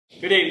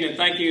Good evening.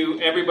 Thank you,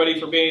 everybody,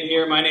 for being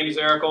here. My name is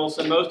Eric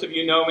Olsen. Most of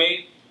you know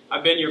me.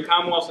 I've been your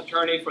Commonwealth's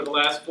attorney for the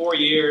last 4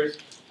 years.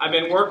 I've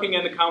been working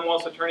in the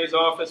Commonwealth's attorney's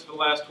office for the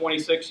last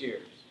 26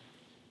 years.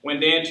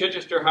 When Dan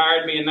Chichester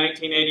hired me in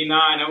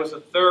 1989, I was the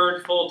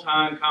third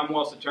full-time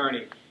Commonwealth's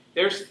attorney.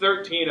 There's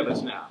 13 of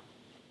us now.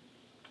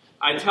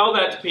 I tell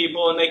that to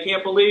people, and they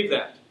can't believe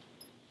that.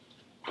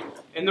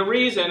 And the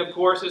reason, of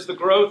course, is the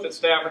growth that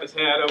Stafford has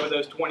had over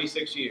those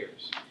 26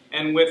 years.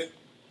 And with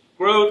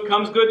growth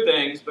comes good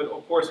things, but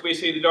of course we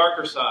see the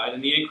darker side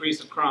and the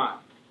increase of crime.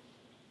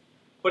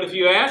 But if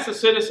you ask the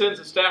citizens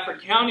of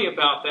Stafford County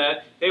about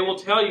that, they will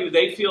tell you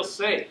they feel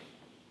safe.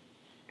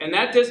 And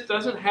that just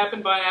doesn't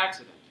happen by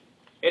accident.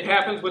 It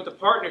happens with the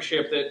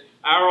partnership that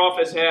our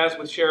office has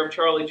with Sheriff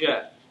Charlie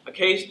Jett. A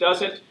case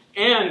doesn't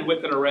end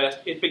with an arrest,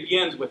 it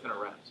begins with an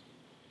arrest.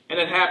 And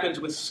it happens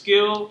with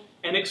skill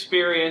and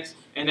experience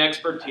and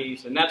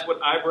expertise, and that's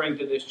what I bring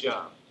to this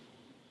job.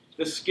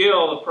 The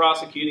skill of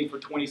prosecuting for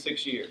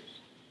 26 years.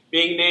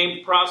 Being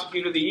named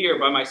Prosecutor of the Year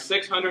by my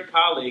 600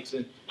 colleagues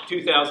in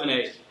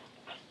 2008.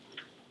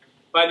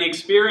 By the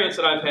experience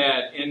that I've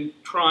had in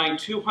trying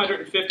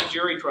 250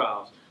 jury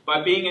trials,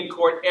 by being in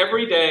court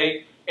every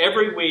day,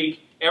 every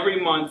week,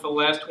 every month for the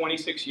last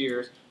 26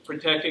 years,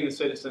 protecting the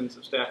citizens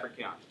of Stafford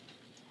County.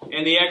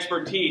 And the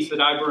expertise that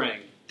I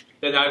bring,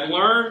 that I've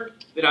learned,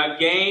 that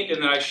I've gained,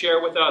 and that I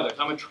share with others.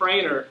 I'm a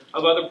trainer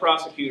of other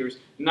prosecutors,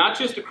 not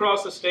just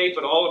across the state,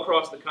 but all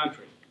across the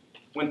country.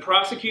 When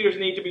prosecutors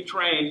need to be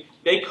trained,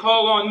 they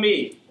call on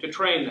me to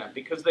train them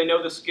because they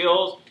know the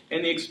skills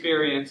and the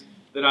experience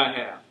that I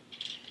have.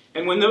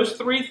 And when those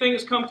three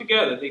things come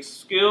together, the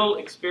skill,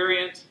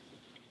 experience,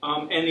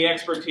 and the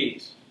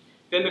expertise,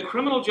 then the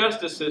criminal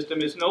justice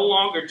system is no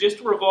longer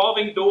just a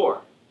revolving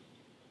door.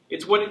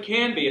 It's what it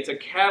can be. It's a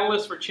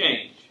catalyst for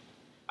change.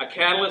 A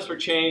catalyst for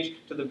change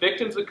to the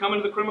victims that come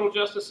into the criminal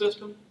justice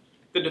system,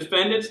 the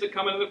defendants that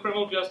come into the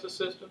criminal justice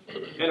system,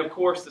 and of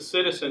course the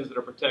citizens that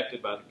are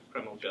protected by the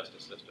criminal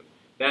justice system.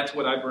 That's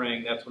what I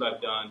bring, that's what I've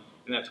done,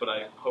 and that's what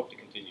I hope to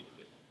continue to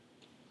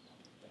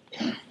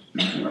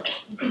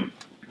do.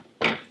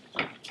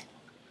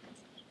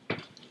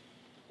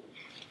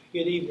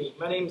 Good evening.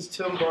 My name is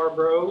Tim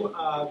Barbrow.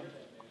 I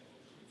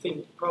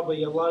think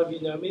probably a lot of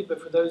you know me, but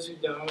for those who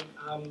don't,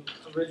 I'm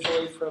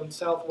originally from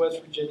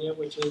Southwest Virginia,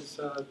 which is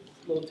a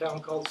little town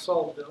called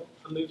Saltville.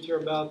 I moved here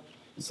about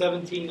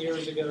 17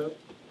 years ago.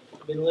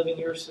 I've been living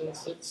here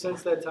since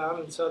that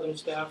time in southern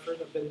Stafford.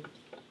 I've been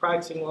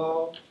practicing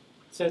law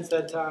since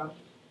that time.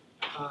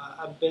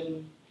 I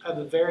have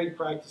a varied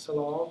practice of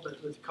law,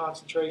 but with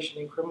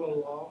concentration in criminal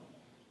law.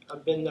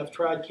 I've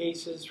tried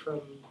cases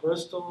from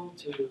Bristol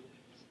to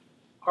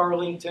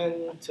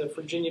Arlington to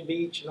Virginia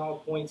Beach and all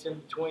points in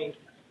between.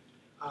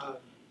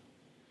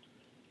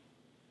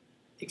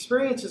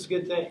 Experience is a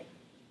good thing,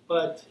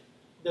 but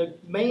the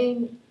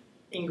main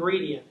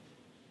ingredient,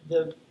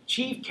 the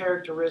chief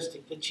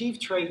characteristic, the chief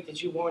trait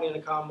that you want in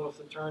a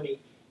Commonwealth attorney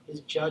is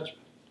judgment.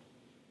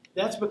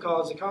 That's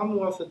because the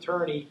Commonwealth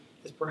attorney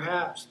is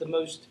perhaps the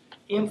most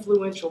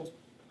influential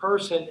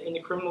person in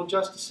the criminal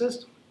justice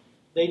system.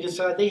 They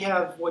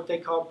have what they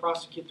call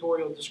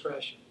prosecutorial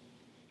discretion.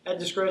 That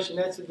discretion,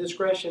 that's the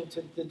discretion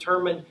to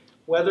determine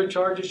whether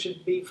charges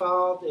should be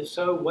filed, if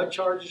so, what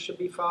charges should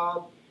be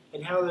filed,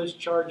 and how those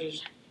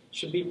charges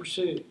should be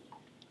pursued.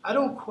 I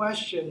don't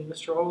question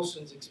Mr.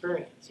 Olsen's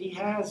experience. He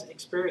has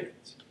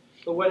experience.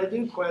 But what I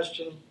do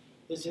question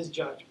is his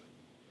judgment.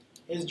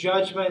 His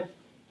judgment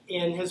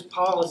in his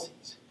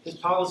policies. His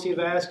policy of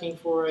asking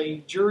for a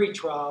jury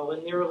trial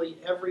in nearly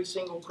every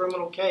single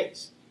criminal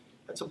case.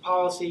 That's a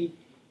policy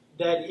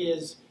that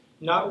is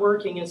not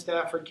working in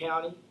Stafford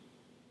County,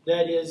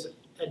 that is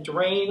a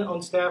drain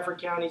on Stafford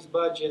County's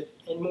budget,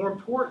 and more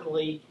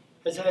importantly,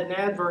 has had an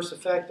adverse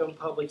effect on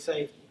public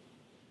safety.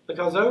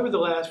 Because over the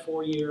last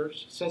 4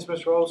 years, since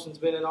Mr. Olsen's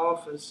been in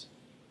office,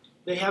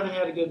 they haven't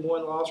had a good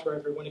win-loss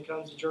record when it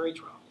comes to jury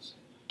trials.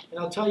 And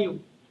I'll tell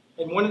you,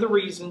 and one of the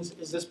reasons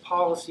is this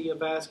policy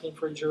of asking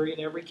for a jury in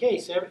every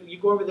case. You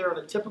go over there on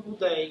a typical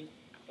day,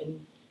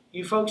 and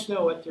you folks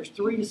know it, there's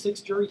 3 to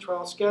 6 jury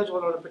trials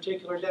scheduled on a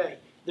particular day.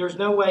 There's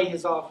no way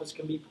his office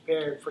can be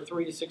prepared for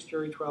 3 to 6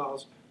 jury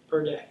trials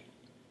per day.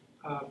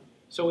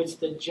 So it's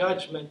the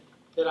judgment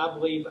that I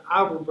believe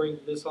I will bring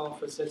to this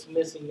office that's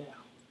missing now.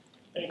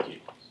 Thank you.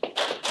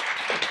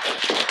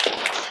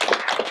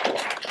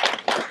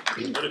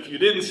 But if you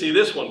didn't see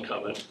this one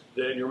coming,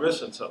 then you're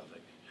missing something.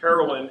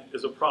 Heroin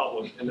is a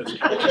problem in this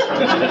country.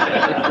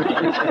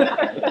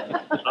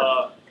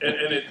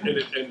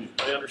 And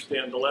I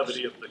understand the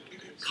levity of the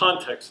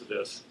context of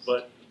this,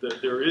 but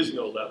there is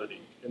no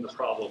levity in the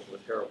problem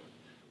with heroin.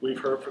 We've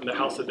heard from the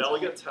House of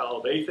Delegates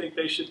how they think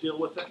they should deal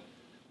with it.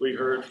 We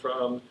heard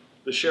from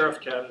the sheriff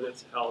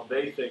candidates how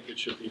they think it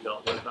should be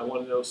dealt with. I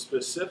want to know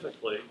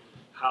specifically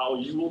how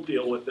you will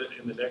deal with it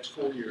in the next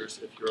 4 years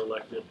if you're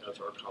elected as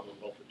our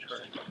Commonwealth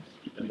attorney.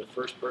 And the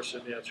first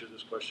person to answer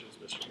this question is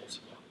Mr.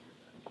 Olsen.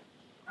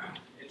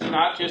 It's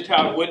not just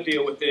how I would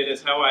deal with it,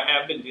 it's how I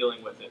have been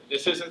dealing with it.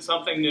 This isn't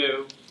something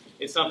new.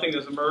 It's something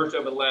that's emerged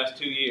over the last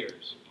 2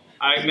 years.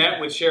 I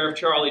met with Sheriff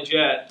Charlie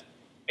Jett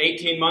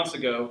 18 months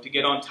ago to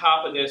get on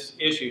top of this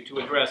issue to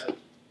address it.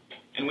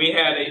 And we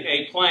had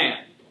a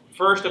plan.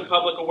 First, of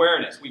public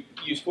awareness. We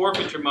used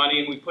forfeiture money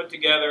and we put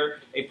together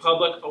a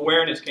public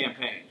awareness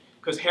campaign.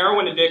 Because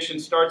heroin addiction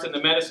starts in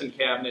the medicine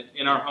cabinet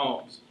in our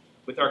homes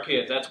with our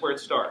kids. That's where it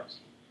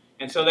starts.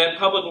 And so that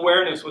public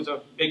awareness was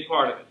a big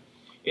part of it.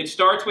 It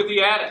starts with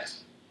the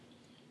addicts.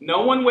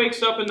 No one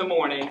wakes up in the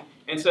morning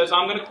and says,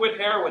 I'm going to quit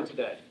heroin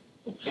today.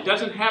 It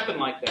doesn't happen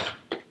like that.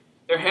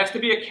 There has to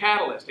be a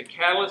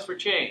catalyst for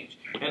change.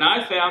 And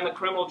I found the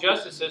criminal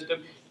justice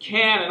system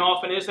can and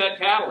often is that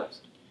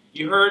catalyst.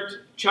 You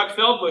heard Chuck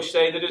Feldbush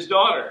say that his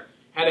daughter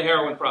had a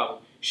heroin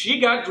problem. She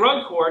got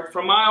drug court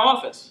from my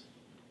office.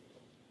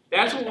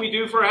 That's what we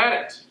do for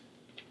addicts.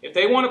 If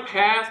they want a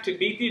path to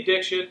beat the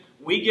addiction,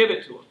 we give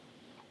it to them.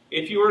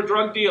 If you're a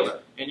drug dealer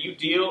and you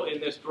deal in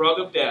this drug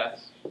of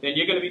death, then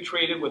you're going to be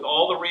treated with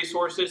all the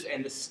resources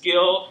and the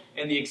skill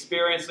and the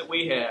experience that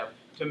we have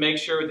to make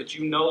sure that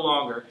you no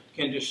longer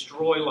can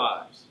destroy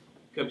lives.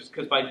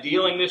 Because by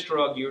dealing this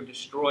drug, you're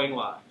destroying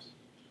lives.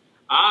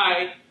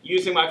 I,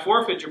 using my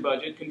forfeiture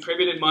budget,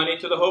 contributed money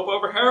to the Hope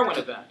Over Heroin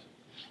event.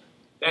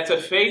 That's a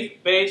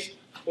faith-based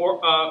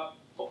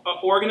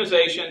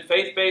organization,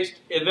 faith-based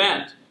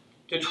event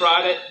to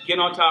try to get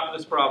on top of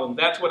this problem.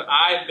 That's what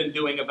I've been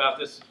doing about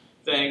this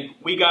thing.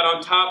 We got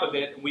on top of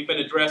it, and we've been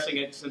addressing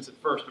it since it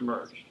first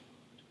emerged.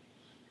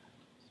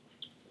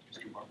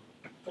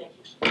 Thank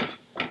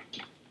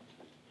you.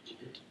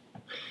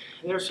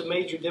 There are some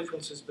major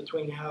differences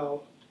between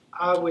how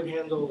I would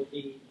handle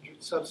the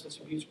substance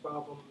abuse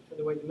problem and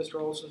the way that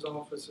Mr. Olsen's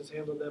office has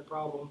handled that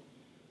problem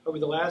over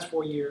the last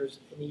 4 years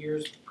and the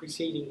years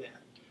preceding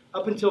that.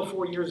 Up until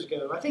 4 years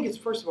ago, I think it's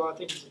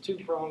a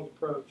two-pronged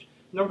approach.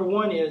 Number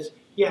one is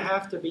you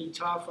have to be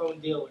tough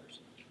on dealers.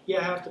 You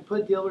have to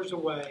put dealers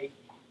away.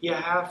 You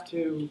have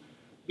to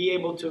be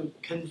able to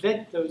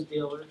convict those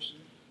dealers.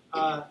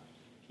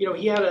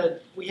 We had a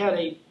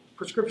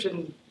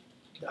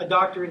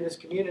doctor in this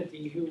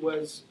community who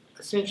was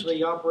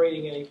essentially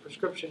operating a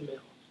prescription mill,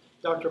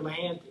 Dr.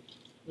 Mahanti.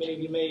 Many of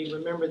you may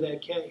remember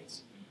that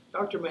case.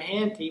 Dr.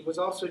 Mahanti was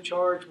also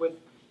charged with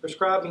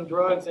prescribing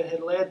drugs that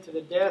had led to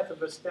the death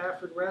of a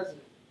Stafford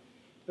resident.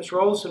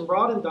 Mr. Olsen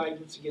brought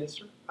indictments against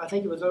her. I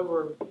think it was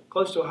over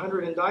close to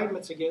 100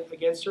 indictments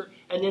against her,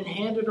 and then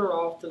handed her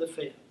off to the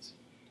feds,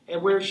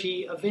 and where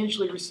she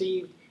eventually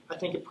received, I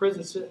think, a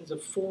prison sentence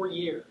of 4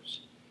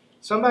 years.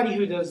 Somebody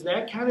who does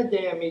that kind of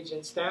damage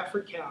in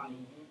Stafford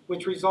County,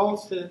 which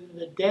results in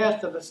the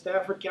death of a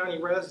Stafford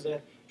County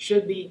resident,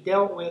 should be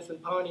dealt with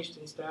and punished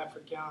in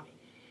Stafford County.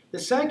 The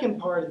second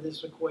part of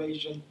this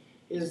equation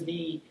is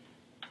the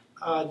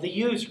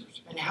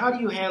users, and how do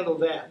you handle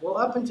that? Well,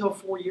 up until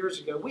 4 years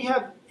ago, we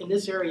have in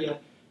this area,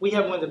 we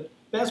have one of the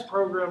best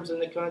programs in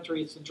the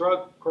country. It's the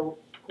drug court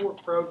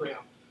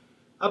program.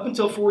 Up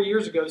until 4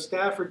 years ago,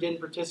 Stafford didn't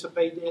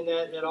participate in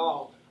that at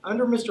all.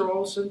 Under Mr.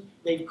 Olsen,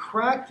 they've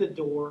cracked the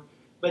door,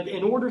 but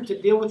in order to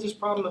deal with this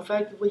problem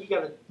effectively, you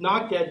got to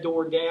knock that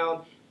door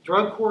down.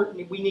 Drug court,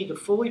 we need to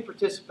fully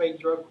participate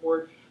in drug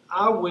court.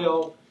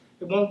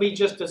 It won't be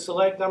just a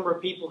select number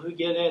of people who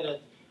get in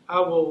it. I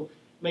will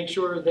make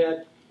sure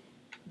that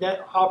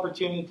that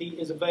opportunity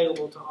is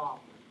available to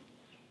all.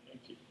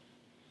 Thank you.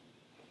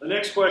 The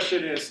next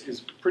question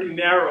is pretty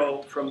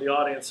narrow from the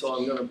audience, so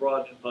I'm going to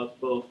broaden up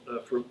both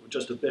for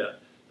just a bit.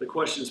 The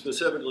question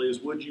specifically is,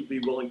 would you be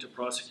willing to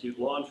prosecute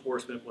law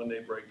enforcement when they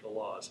break the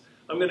laws?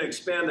 I'm going to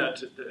expand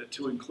that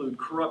to include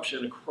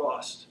corruption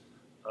across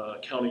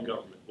county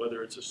government,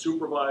 whether it's a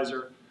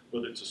supervisor,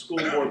 whether it's a school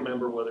board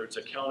member, whether it's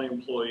a county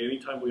employee.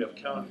 Anytime we have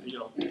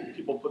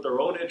people put their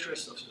own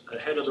interests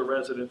ahead of the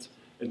residents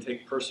and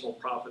take personal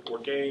profit or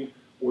gain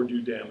or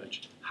do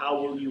damage.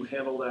 How will you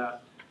handle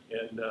that,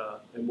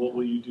 and what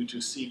will you do to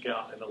seek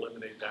out and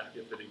eliminate that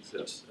if it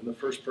exists? And the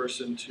first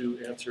person to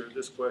answer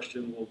this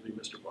question will be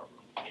Mr. Barbrow.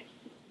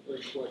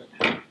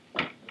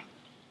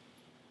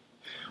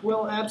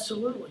 Well,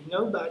 absolutely.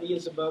 Nobody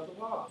is above the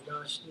law.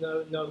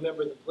 No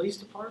member of the police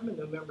department,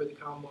 no member of the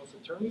Commonwealth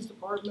Attorney's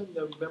Department,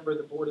 no member of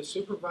the Board of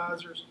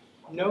Supervisors.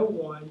 No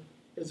one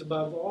is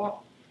above the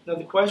law. Now,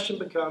 the question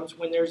becomes,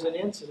 when there's an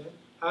incident,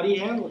 how do you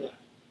handle that?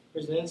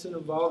 There's an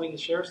incident involving the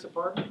Sheriff's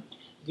Department.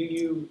 Do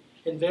you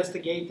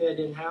investigate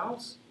that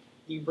in-house?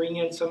 Do you bring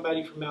in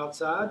somebody from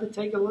outside to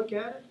take a look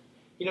at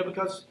it?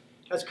 Because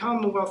as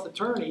Commonwealth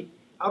Attorney,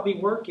 I'll be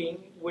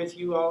working with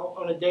you all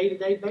on a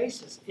day-to-day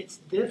basis. It's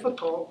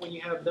difficult when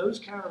you have those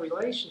kind of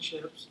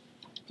relationships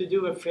to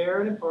do a fair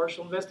and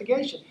impartial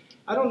investigation.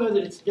 I don't know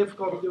that it's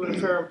difficult to do a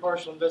fair and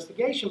impartial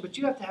investigation, but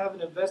you have to have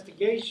an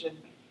investigation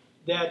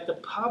that the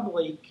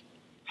public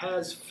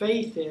has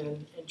faith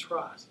in and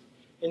trust.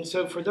 And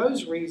so for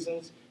those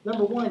reasons,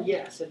 number one,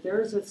 yes, if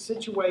there is a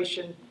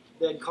situation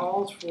that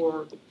calls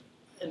for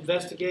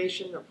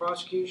investigation or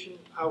prosecution,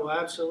 I will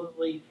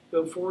absolutely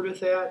go forward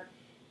with that.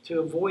 To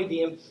avoid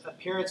the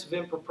appearance of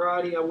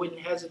impropriety, I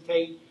wouldn't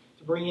hesitate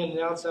to bring in an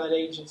outside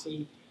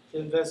agency to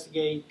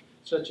investigate,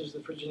 such as the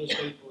Virginia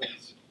State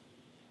Police.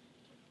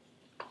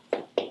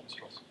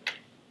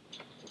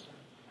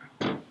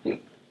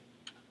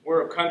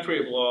 We're a country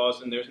of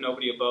laws, and there's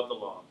nobody above the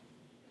law.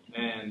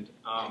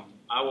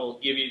 I will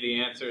give you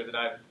the answer that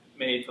I've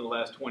made for the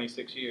last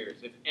 26 years.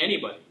 If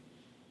anybody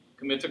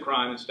commits a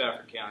crime in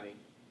Stafford County,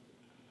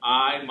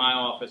 my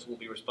office will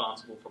be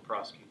responsible for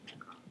prosecuting that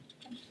crime.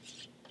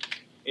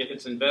 If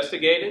it's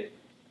investigated,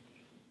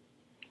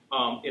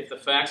 if the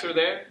facts are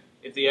there,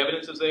 if the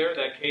evidence is there,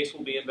 that case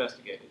will be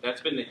investigated.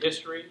 That's been the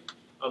history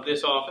of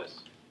this office.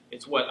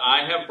 It's what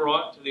I have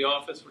brought to the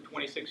office for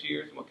 26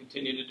 years and will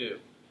continue to do.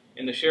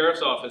 In the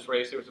sheriff's office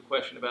race, there was a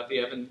question about the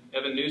Evan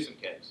Newsom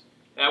case.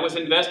 That was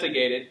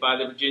investigated by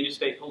the Virginia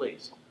State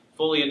Police,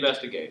 fully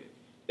investigated.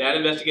 That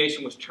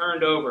investigation was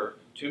turned over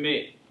to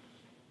me.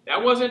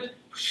 That wasn't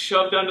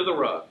shoved under the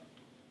rug.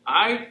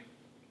 I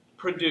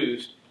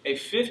produced a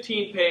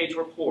 15-page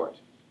report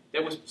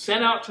that was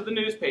sent out to the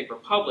newspaper,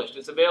 published.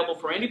 It's available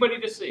for anybody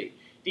to see,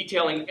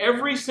 detailing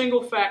every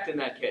single fact in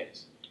that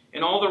case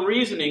and all the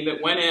reasoning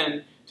that went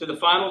in to the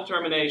final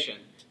determination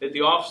that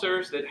the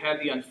officers that had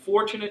the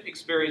unfortunate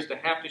experience to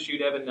have to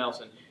shoot Evan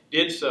Nelson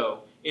did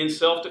so in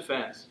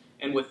self-defense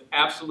and with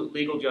absolute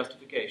legal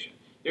justification.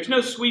 There's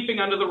no sweeping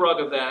under the rug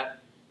of that.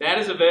 That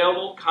is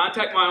available.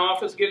 Contact my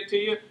office, get it to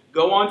you.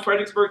 Go on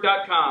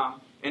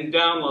FXBG.com and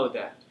download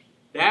that.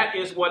 That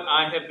is what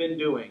I have been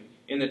doing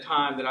in the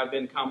time that I've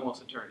been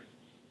Commonwealth's attorney.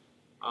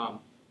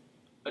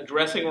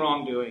 Addressing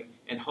wrongdoing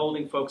and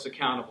holding folks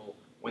accountable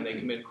when they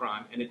commit a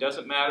crime. And it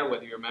doesn't matter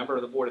whether you're a member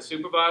of the Board of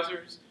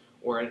Supervisors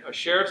or a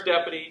sheriff's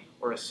deputy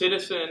or a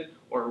citizen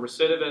or a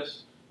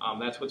recidivist.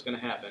 That's what's going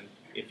to happen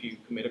if you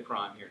commit a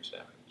crime here in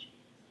Stafford.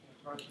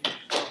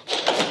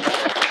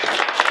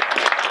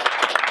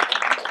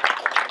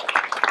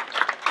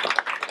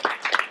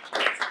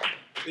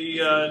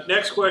 The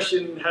next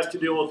question has to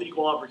deal with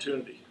equal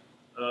opportunity.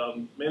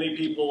 Many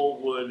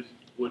people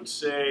would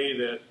say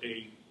that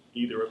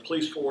either a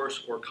police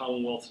force or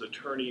Commonwealth's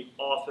attorney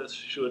office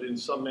should in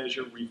some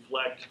measure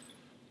reflect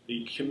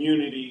the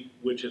community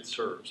which it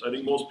serves. I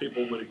think most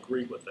people would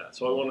agree with that.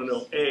 So I want to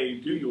know, A,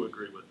 do you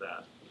agree with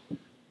that?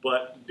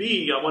 But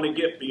B, I want to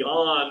get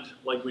beyond,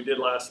 like we did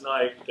last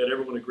night, that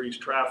everyone agrees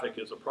traffic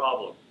is a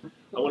problem.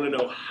 I want to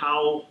know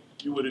how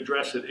you would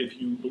address it if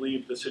you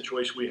believe the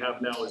situation we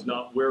have now is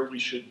not where we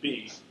should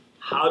be.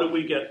 How do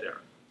we get there?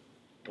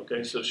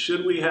 Okay, so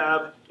should we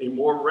have a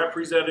more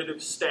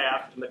representative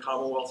staff in the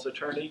Commonwealth's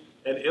attorney?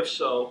 And if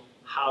so,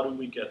 how do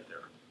we get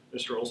there?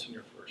 Mr. Olsen,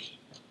 you're first.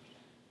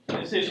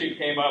 This issue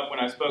came up when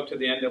I spoke to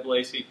the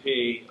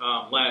NAACP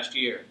last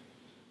year.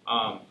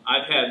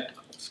 I've had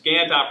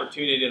scant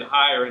opportunity to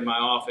hire in my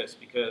office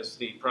because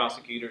the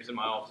prosecutors in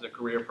my office are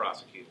career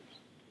prosecutors.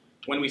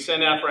 When we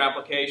send out for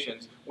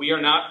applications, we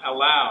are not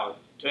allowed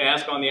to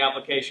ask on the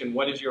application,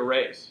 what is your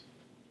race?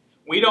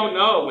 We don't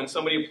know when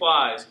somebody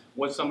applies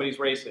what somebody's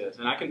race is.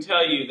 And I can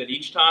tell you that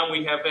each time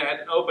we have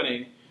had an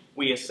opening,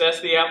 we assess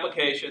the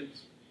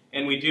applications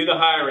and we do the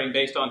hiring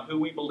based on who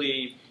we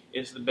believe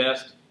is the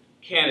best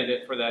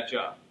candidate for that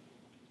job.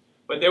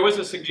 But there was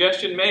a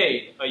suggestion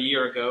made a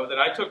year ago that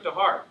I took to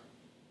heart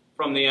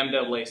from the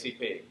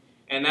NAACP.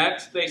 And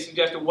they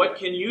suggested, what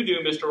can you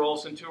do, Mr.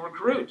 Olsen, to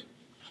recruit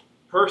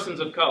persons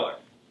of color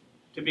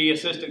to be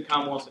assistant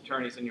Commonwealth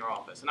attorneys in your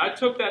office? And I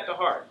took that to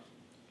heart.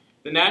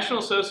 The National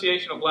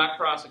Association of Black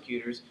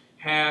Prosecutors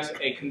has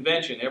a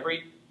convention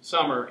every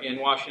summer in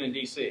Washington,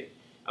 D.C.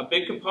 A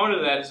big component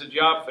of that is a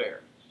job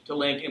fair to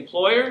link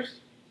employers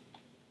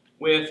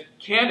with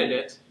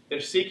candidates that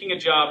are seeking a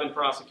job in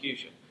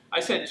prosecution. I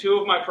sent 2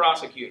 of my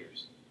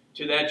prosecutors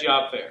to that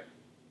job fair.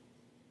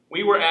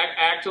 We were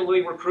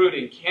actively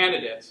recruiting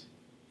candidates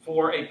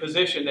for a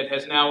position that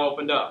has now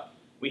opened up.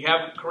 We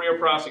have career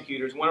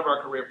prosecutors. One of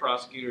our career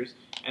prosecutors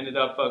ended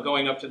up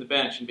going up to the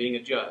bench and being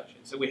a judge.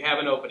 And so we have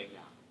an opening now.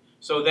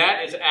 So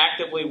that is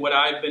actively what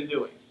I've been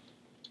doing,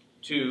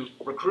 to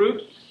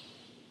recruit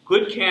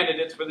good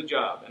candidates for the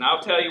job. And I'll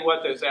tell you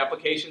what, those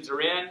applications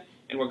are in,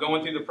 and we're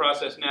going through the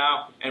process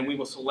now, and we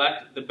will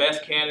select the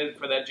best candidate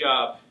for that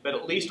job. But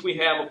at least we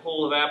have a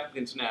pool of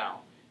applicants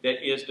now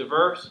that is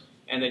diverse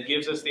and that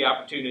gives us the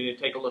opportunity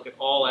to take a look at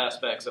all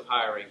aspects of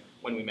hiring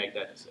when we make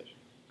that decision.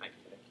 Thank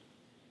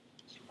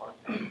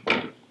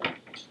you.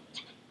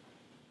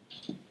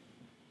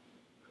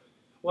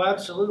 Well,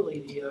 absolutely.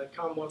 The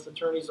Commonwealth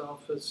Attorney's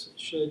Office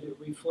should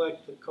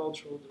reflect the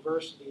cultural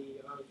diversity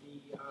of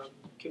the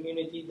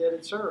community that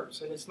it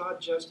serves. And it's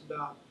not just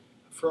about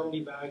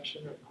affirmative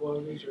action or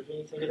quotas or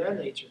anything of that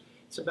nature.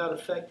 It's about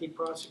effective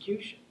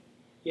prosecution.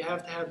 You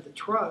have to have the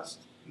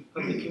trust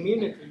of the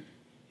community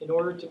in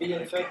order to be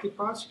an effective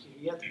prosecutor.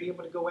 You have to be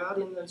able to go out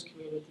in those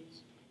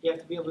communities. You have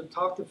to be able to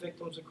talk to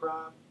victims of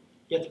crime.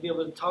 You have to be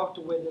able to talk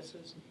to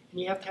witnesses. And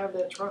you have to have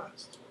that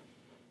trust.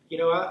 You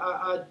know,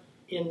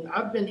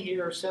 I've been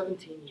here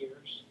 17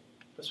 years.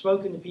 I've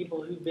spoken to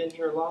people who've been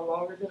here a lot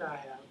longer than I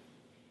have.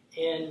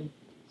 And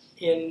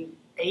in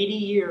 80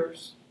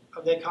 years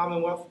of the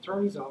Commonwealth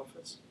Attorney's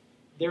Office,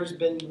 there's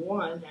been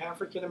one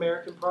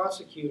African-American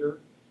prosecutor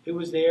who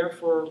was there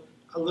for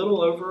a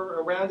little over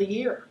around a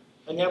year.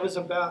 And that was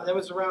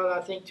around,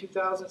 I think,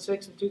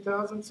 2006 and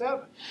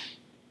 2007.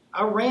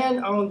 I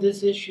ran on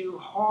this issue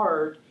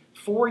hard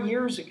 4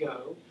 years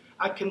ago.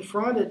 I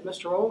confronted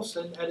Mr.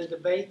 Olsen at a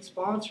debate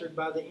sponsored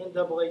by the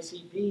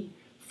NAACP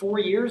 4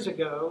 years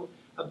ago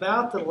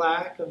about the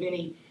lack of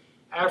any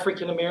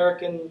African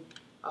American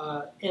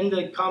in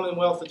the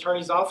Commonwealth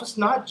Attorney's Office,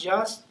 not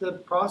just the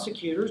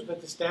prosecutors,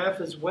 but the staff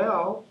as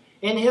well.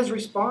 And his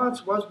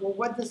response was, well,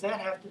 what does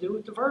that have to do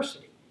with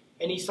diversity?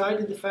 And he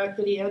cited the fact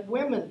that he had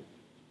women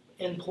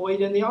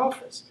employed in the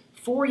office.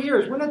 4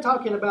 years. We're not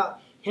talking about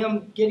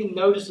him getting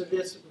notice of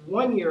this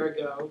 1 year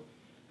ago.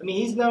 I mean,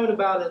 he's known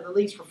about it at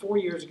least for 4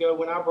 years ago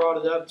when I brought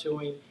it up to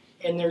him,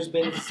 and there's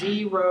been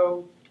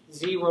zero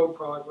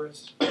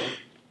progress.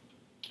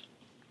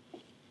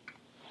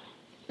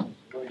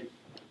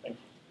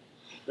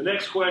 The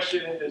next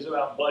question is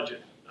about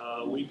budget.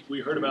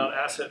 We heard about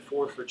asset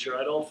forfeiture.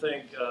 I don't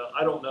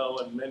know,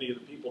 and many of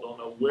the people don't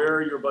know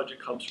where your budget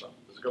comes from.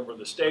 Does it come from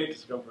the state?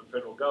 Does it come from the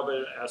federal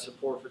government? Asset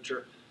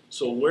forfeiture.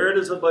 So where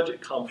does the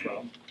budget come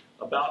from?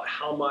 About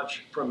how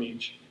much from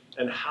each?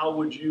 And how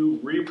would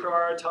you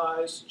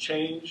reprioritize,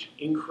 change,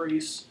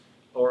 increase,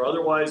 or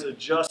otherwise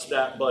adjust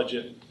that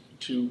budget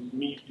to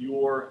meet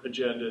your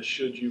agenda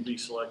should you be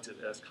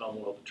selected as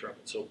Commonwealth Attorney?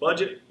 So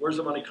budget, where's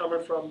the money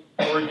coming from?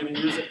 How are you going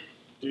to use it?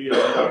 Do you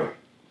have enough?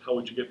 How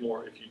would you get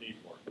more if you need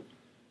more?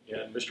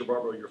 And Mr.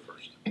 Barbrow, you're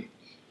first.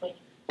 Thank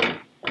you.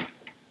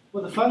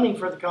 Well, the funding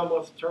for the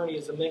Commonwealth Attorney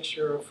is a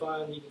mixture of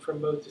funding from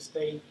both the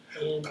state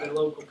and the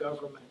local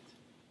government.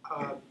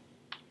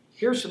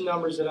 Here's some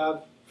numbers that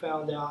I've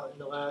found out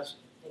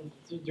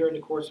during the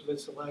course of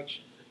its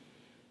election.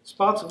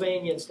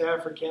 Spotsylvania and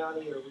Stafford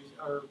County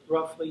are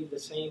roughly the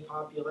same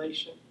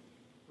population,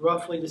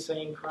 roughly the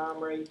same crime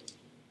rate.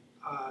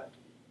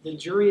 The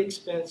jury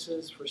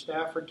expenses for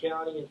Stafford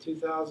County in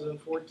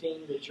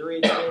 2014, the jury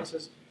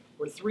expenses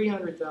were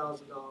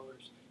 $300,000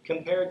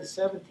 compared to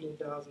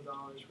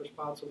 $17,000 for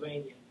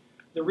Spotsylvania.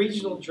 The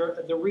regional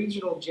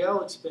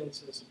jail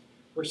expenses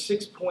were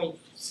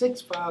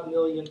 $6.65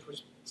 million for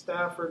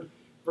Stafford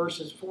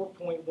versus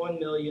 $4.1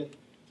 million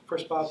for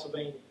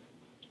Spotsylvania.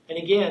 And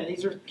again,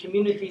 these are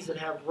communities that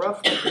have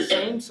roughly the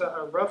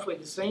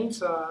same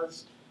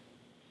size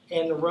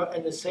and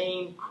the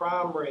same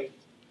crime rate.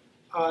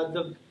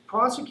 The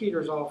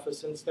prosecutor's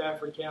office in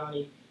Stafford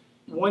County,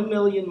 $1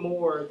 million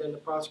more than the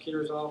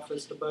prosecutor's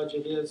office the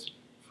budget is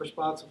for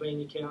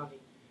Spotsylvania County.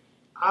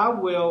 I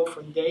will,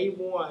 from day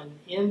one,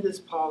 end this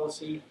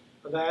policy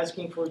of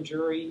asking for a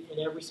jury in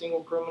every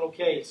single criminal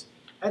case.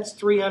 That's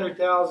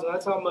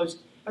 $300,000.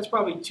 That's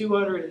probably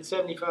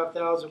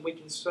 $275,000 we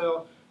can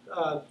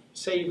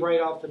save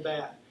right off the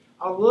bat.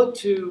 I'll look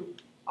to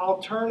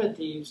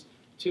alternatives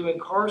to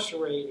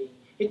incarcerating.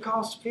 It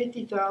costs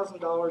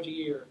 $50,000 a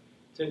year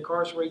to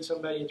incarcerate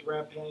somebody at the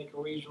Rappahannock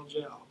Regional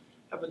Jail.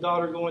 I have a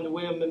daughter going to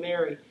William and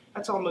Mary.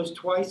 That's almost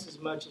twice as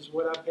much as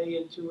what I pay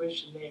in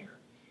tuition there.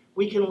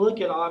 We can look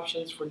at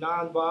options for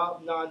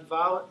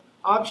nonviolent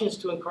options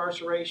to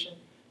incarceration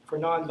for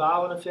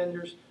nonviolent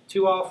offenders.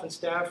 Too often,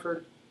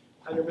 Stafford,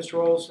 under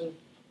Mr. Olsen,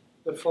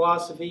 the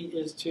philosophy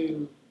is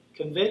to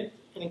convict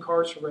and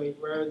incarcerate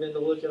rather than to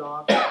look at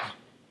options.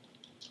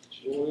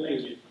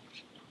 Thank you.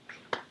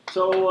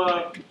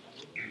 So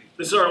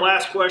this is our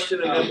last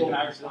question, and then we'll.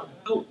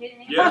 Oh,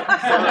 yeah.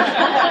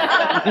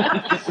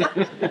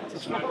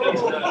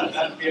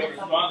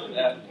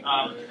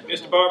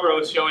 Mr. Barbrow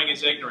is showing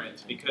his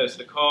ignorance because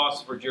the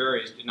costs for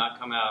juries did not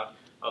come out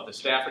of the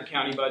Stafford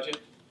County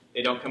budget.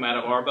 They don't come out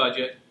of our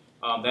budget.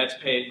 That's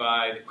paid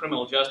by the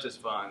Criminal Justice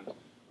Fund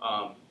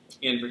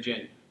in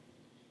Virginia.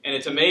 And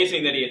it's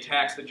amazing that he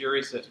attacks the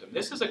jury system.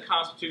 This is a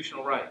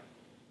constitutional right.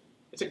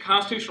 It's a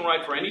constitutional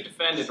right for any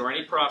defendant or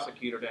any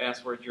prosecutor to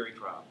ask for a jury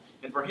trial.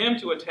 And for him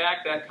to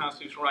attack that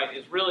constitutional right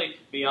is really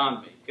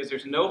beyond me, because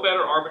there's no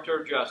better arbiter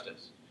of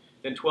justice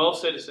than 12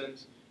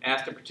 citizens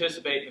asked to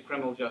participate in the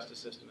criminal justice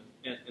system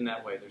in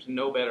that way. There's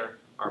no better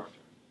arbiter.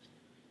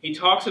 He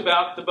talks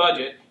about the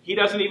budget. He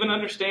doesn't even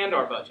understand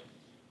our budget.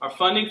 Our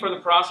funding for the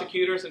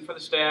prosecutors and for the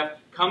staff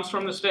comes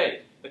from the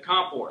state. The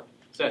Comp Board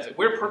says it.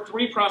 We're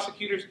 3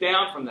 prosecutors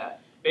down from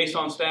that based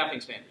on staffing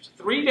standards.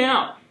 3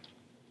 down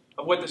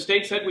of what the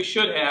state said we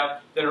should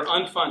have that are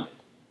unfunded.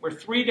 We're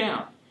 3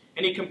 down.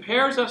 And he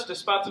compares us to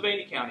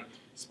Spotsylvania County.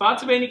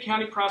 Spotsylvania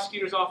County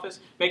Prosecutor's Office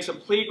makes a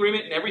plea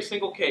agreement in every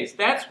single case.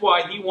 That's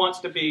why he wants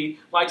to be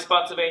like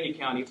Spotsylvania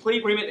County. A plea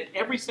agreement in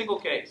every single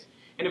case.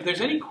 And if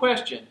there's any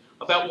question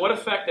about what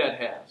effect that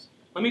has,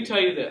 let me tell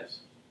you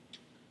this.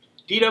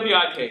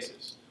 DWI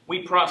cases,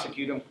 we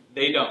prosecute them,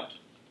 they don't.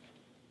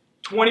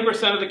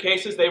 20% of the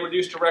cases, they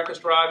reduce to reckless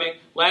driving.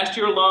 Last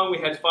year alone, we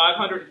had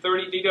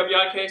 530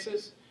 DWI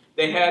cases.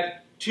 They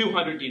had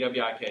 200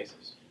 DWI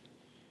cases.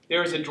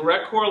 There is a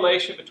direct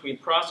correlation between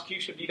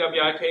prosecution of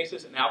DWI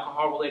cases and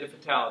alcohol-related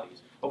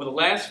fatalities. Over the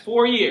last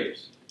 4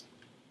 years,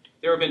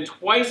 there have been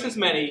twice as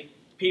many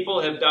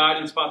people have died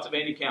in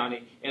Spotsylvania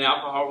County in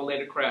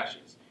alcohol-related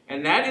crashes.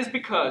 And that is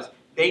because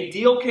they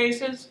deal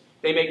cases,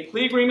 they make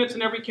plea agreements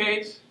in every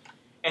case,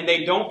 and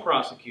they don't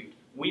prosecute.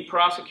 We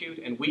prosecute,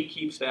 and we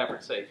keep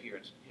Stafford safe here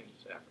in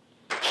Stafford.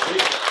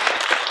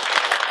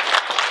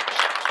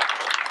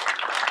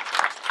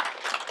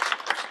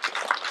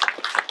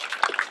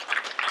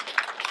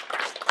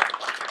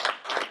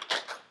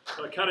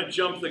 kind of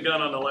jumped the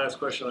gun on the last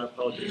question. I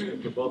apologize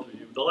for both of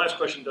you. The last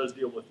question does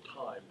deal with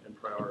time and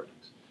priorities.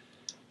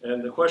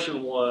 And the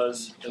question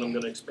was, and I'm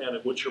going to expand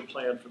it, what's your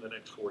plan for the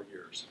next 4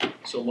 years?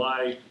 So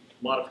my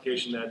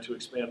modification then to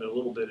expand it a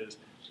little bit is,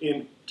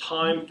 in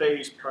time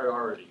phase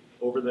priority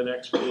over the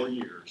next 4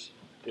 years,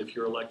 if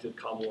you're elected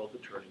Commonwealth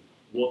Attorney,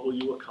 what will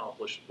you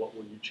accomplish? What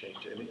will you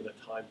change? And in a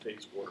time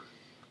phase order.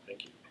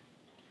 Thank you.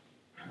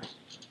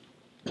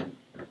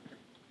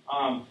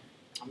 I'm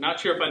not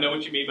sure if I know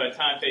what you mean by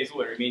time phase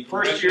order. You mean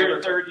First year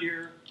to third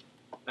year?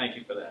 Thank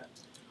you for that.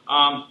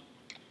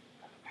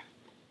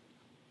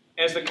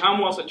 As the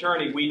Commonwealth's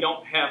attorney, we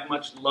don't have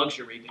much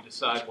luxury to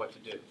decide what to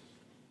do.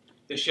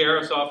 The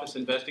sheriff's office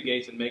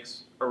investigates and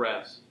makes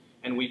arrests,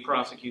 and we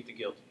prosecute the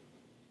guilty.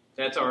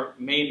 That's our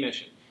main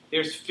mission.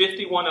 There's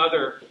 51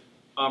 other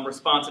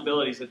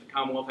responsibilities that the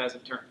Commonwealth has,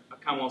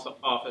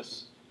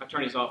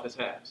 attorney's office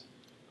has,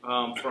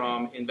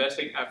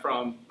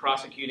 from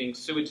prosecuting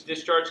sewage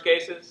discharge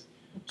cases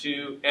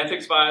to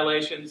ethics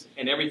violations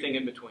and everything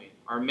in between.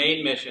 Our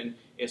main mission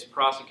is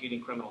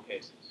prosecuting criminal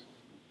cases.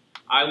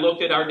 I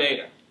looked at our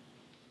data,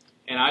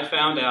 and I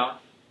found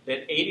out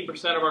that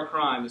 80% of our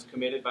crime is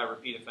committed by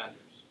repeat offenders.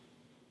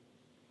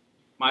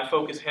 My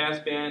focus has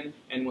been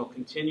and will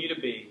continue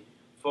to be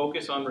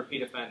focus on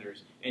repeat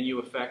offenders, and you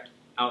affect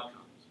outcomes.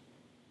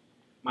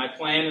 My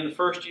plan in the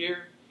first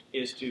year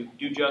is to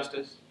do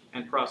justice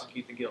and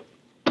prosecute the guilty.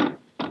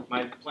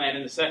 My plan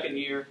in the second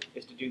year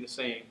is to do the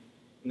same.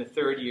 In the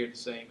third year, the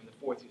same. In the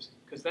fourth year,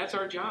 because that's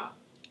our job.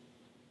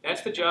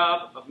 That's the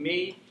job of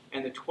me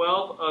and the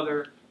 12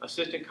 other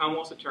assistant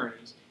Commonwealth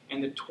attorneys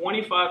and the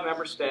 25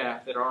 member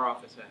staff that our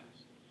office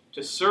has,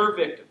 to serve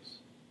victims,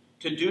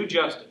 to do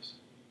justice,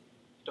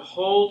 to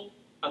hold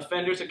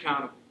offenders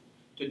accountable,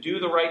 to do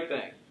the right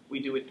thing. We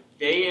do it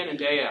day in and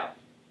day out.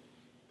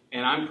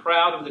 And I'm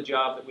proud of the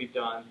job that we've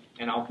done,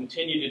 and I'll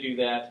continue to do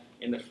that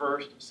in the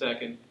first,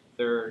 second,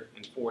 third,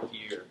 and fourth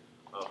year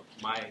of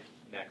my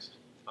next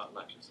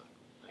election cycle.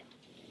 Thank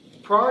you.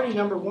 Priority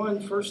number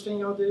one, first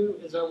thing I'll do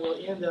is I will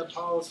end that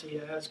policy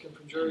of asking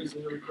for juries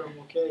in every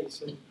criminal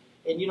case.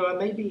 And you know, I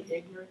may be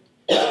ignorant,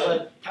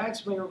 but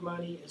taxpayer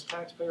money is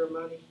taxpayer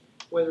money,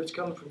 whether it's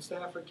coming from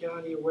Stafford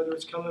County or whether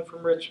it's coming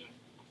from Richmond.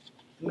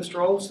 And Mr.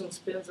 Olsen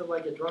spends it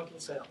like a drunken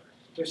sailor.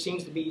 There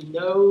seems to be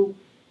no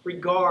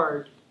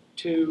regard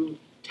to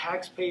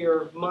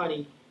taxpayer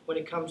money when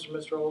it comes to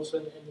Mr.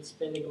 Olsen and the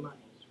spending of money.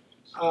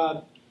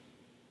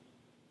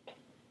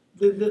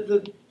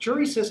 The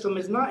jury system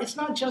is it's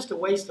not just a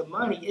waste of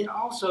money. It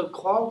also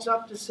clogs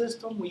up the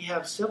system. We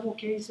have civil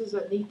cases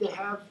that need to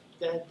have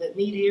that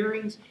need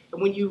hearings,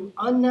 and when you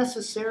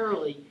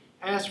unnecessarily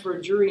ask for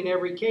a jury in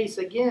every case,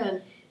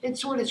 again, it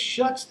sort of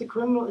shuts the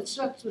court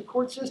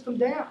system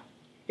down.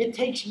 It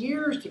takes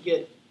years to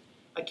get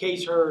a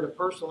case heard, a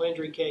personal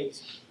injury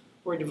case,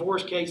 or a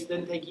divorce case. It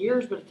doesn't take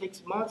years, but it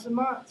takes months and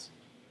months,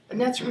 and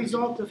that's a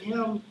result of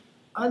him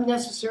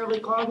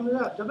unnecessarily clogging it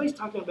up. Nobody's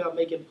talking about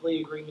making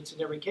plea agreements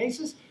in every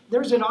case.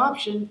 There's an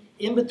option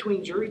in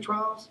between jury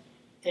trials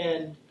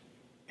and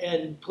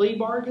plea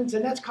bargains,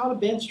 and that's called a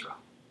bench trial.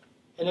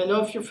 And I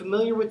know if you're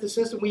familiar with the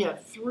system, we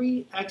have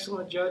 3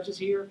 excellent judges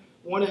here,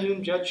 one of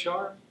whom, Judge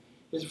Sharp,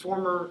 is a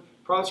former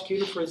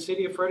prosecutor for the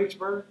city of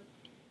Fredericksburg.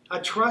 I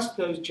trust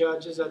those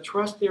judges. I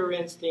trust their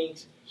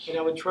instincts, and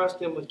I would trust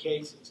them with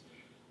cases.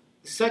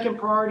 The second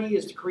priority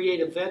is to create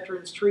a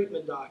veterans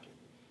treatment docket.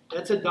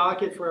 That's a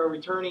docket for our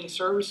returning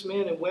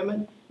servicemen and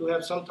women who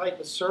have some type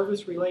of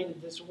service-related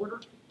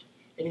disorder.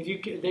 And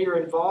if they are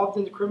involved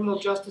in the criminal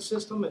justice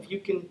system, if you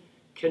can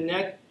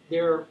connect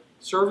their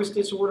service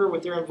disorder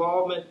with their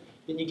involvement,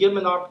 then you give them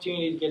an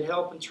opportunity to get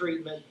help and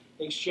treatment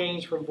in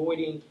exchange for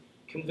avoiding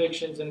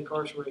convictions and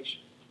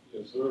incarceration.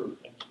 Yes, sir.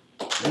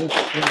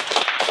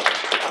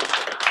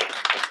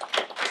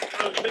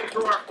 Think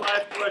through our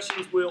 5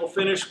 questions. We'll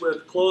finish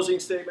with closing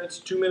statements,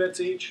 2 minutes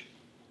each.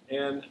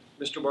 And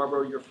Mr.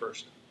 Barbrow, you're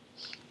first.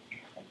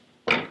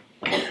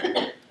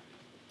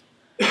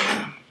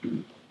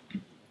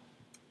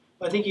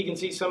 I think you can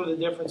see some of the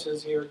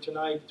differences here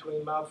tonight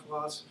between my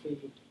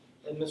philosophy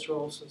and Mr.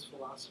 Olsen's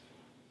philosophy.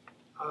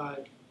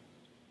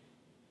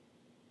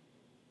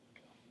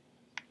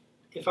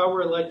 If I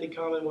were elected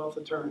Commonwealth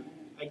Attorney,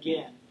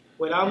 again,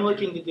 what I'm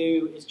looking to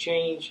do is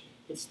change.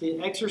 It's the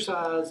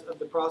exercise of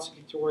the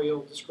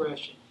prosecutorial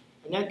discretion.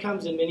 And that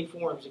comes in many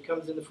forms. It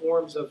comes in the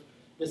forms of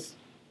this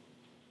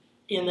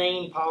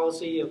inane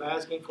policy of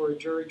asking for a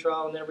jury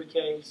trial in every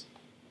case.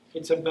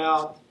 It's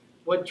about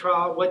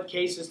what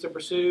cases to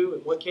pursue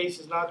and what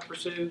cases not to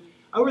pursue.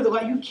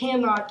 You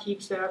cannot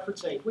keep Stafford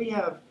safe. We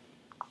have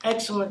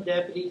excellent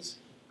deputies.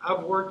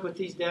 I've worked with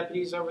these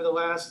deputies over the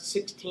last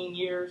 16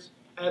 years.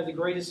 I have the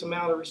greatest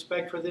amount of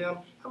respect for them.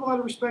 I have a lot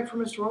of respect for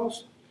Mr.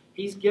 Olsen.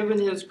 He's given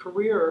his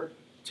career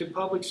to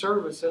public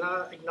service, and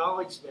I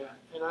acknowledge that,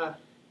 and I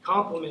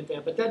compliment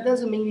that. But that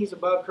doesn't mean he's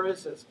above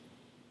criticism.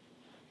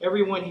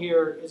 Everyone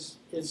here is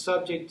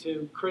subject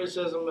to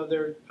criticism of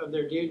their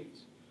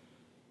duties.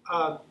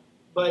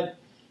 But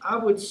I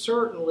would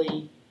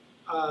certainly,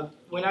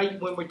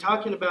 when we're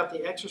talking about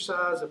the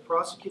exercise of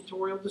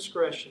prosecutorial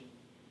discretion,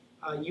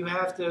 You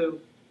have to,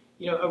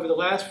 over the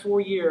last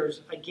 4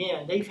 years,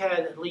 again, they've had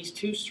at least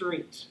 2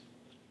 streaks,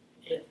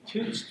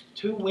 two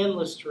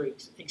winless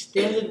streaks,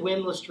 extended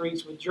winless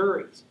streaks with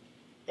juries.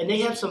 And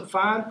they have some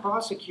fine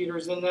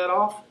prosecutors in that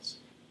office.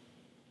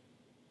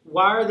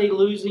 Why are they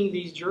losing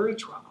these jury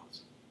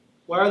trials?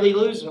 Why are they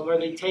losing them? Are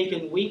they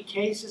taking weak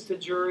cases to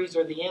juries?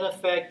 Are they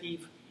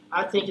ineffective?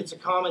 I think it's a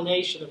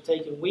combination of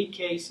taking weak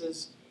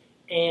cases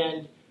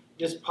and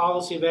this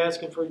policy of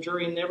asking for a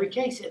jury in every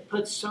case. It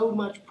puts so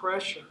much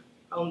pressure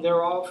on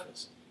their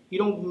office. You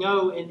don't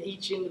know in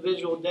each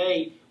individual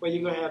day whether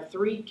you're going to have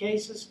 3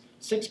 cases,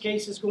 6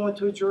 cases going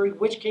to a jury,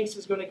 which case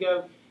is going to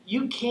go.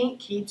 You can't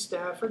keep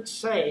Stafford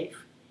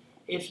safe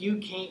if you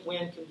can't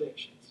win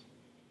convictions.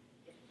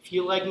 If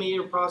you elect me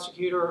your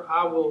prosecutor,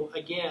 I will,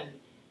 again,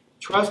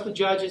 trust the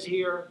judges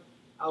here.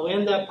 I'll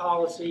end that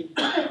policy,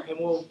 and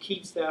we'll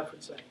keep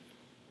Stafford safe.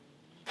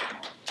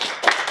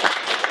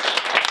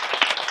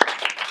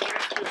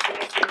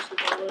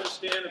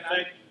 Stand and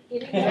thank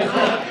you.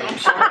 I'm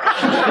sorry.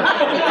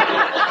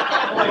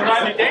 We're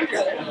not in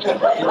danger.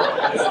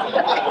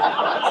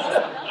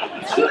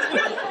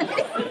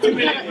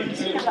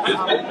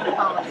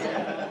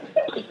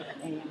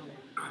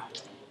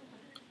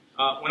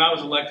 When I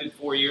was elected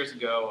 4 years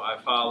ago, I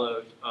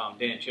followed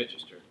Dan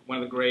Chichester, one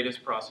of the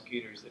greatest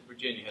prosecutors that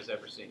Virginia has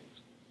ever seen.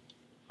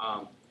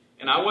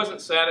 And I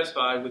wasn't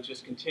satisfied with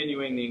just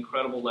continuing the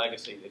incredible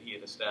legacy that he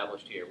had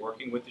established here,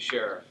 working with the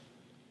sheriff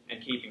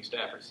and keeping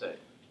Stafford safe.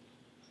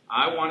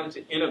 I wanted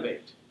to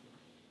innovate.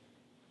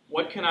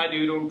 What can I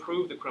do to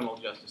improve the criminal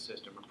justice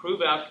system,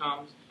 improve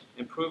outcomes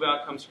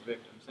for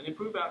victims, and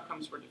improve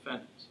outcomes for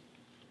defendants?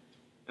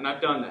 And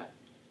I've done that.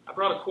 I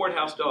brought a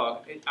courthouse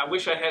dog. I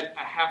wish I had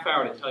a half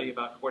hour to tell you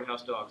about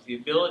courthouse dogs. The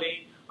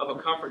ability of a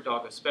comfort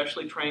dog, a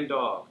specially trained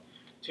dog,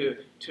 to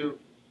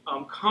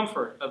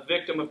comfort a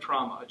victim of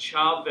trauma, a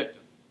child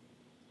victim,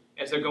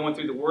 as they're going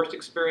through the worst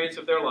experience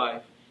of their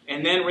life,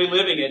 and then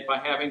reliving it by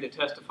having to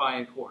testify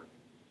in court.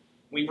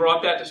 We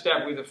brought that to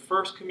Stafford. We're the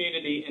first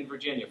community in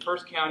Virginia,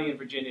 first county in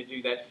Virginia to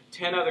do that.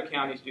 10 other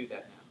counties do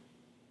that now.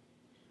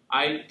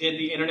 I did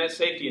the Internet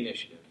Safety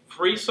Initiative,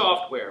 free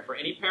software for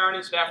any parent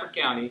in Stafford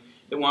County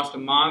that wants to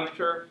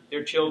monitor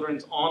their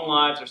children's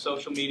online or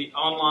social media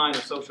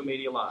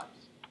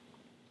lives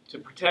to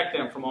protect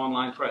them from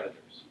online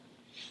predators.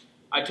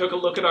 I took a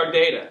look at our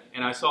data,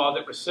 and I saw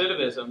that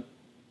recidivism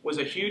was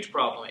a huge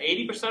problem.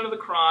 80% of the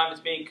crime is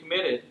being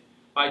committed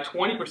by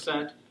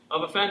 20%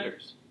 of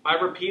offenders, by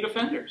repeat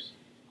offenders.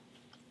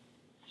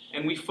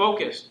 And we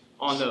focused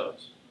on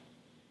those.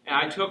 And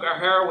I took our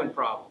heroin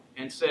problem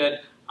and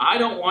said, I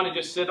don't want to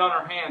just sit on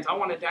our hands. I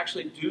wanted to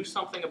actually do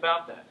something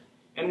about that.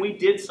 And we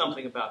did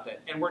something about that,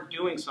 and we're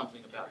doing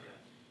something about that.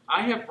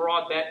 I have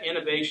brought that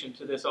innovation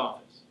to this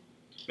office.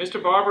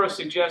 Mr. Barbrow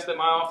suggests that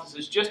my office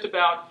is just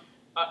about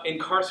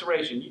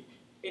incarceration.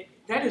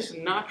 That is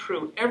not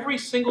true. Every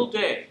single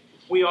day,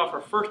 we offer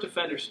first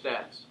offender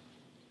status,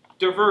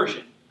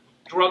 diversion,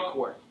 drug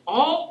court,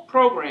 all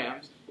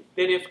programs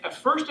that if a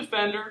first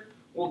offender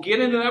will get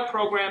into that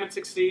program and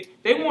succeed,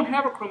 they won't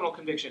have a criminal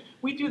conviction.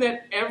 We do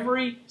that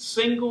every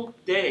single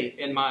day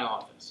in my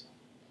office.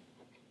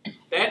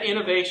 That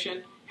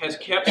innovation has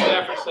kept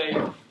Stafford safe,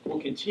 will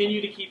continue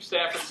to keep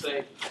Stafford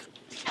safe,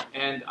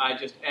 and I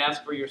just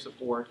ask for your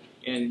support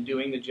in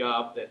doing the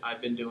job that I've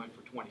been doing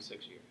for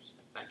 26 years.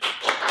 Thank you.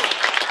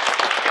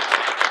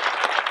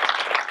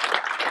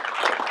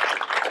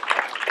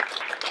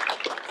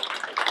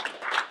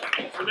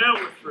 So now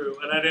we're through,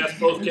 and I'd ask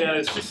both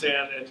candidates to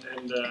stand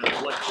and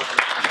elect.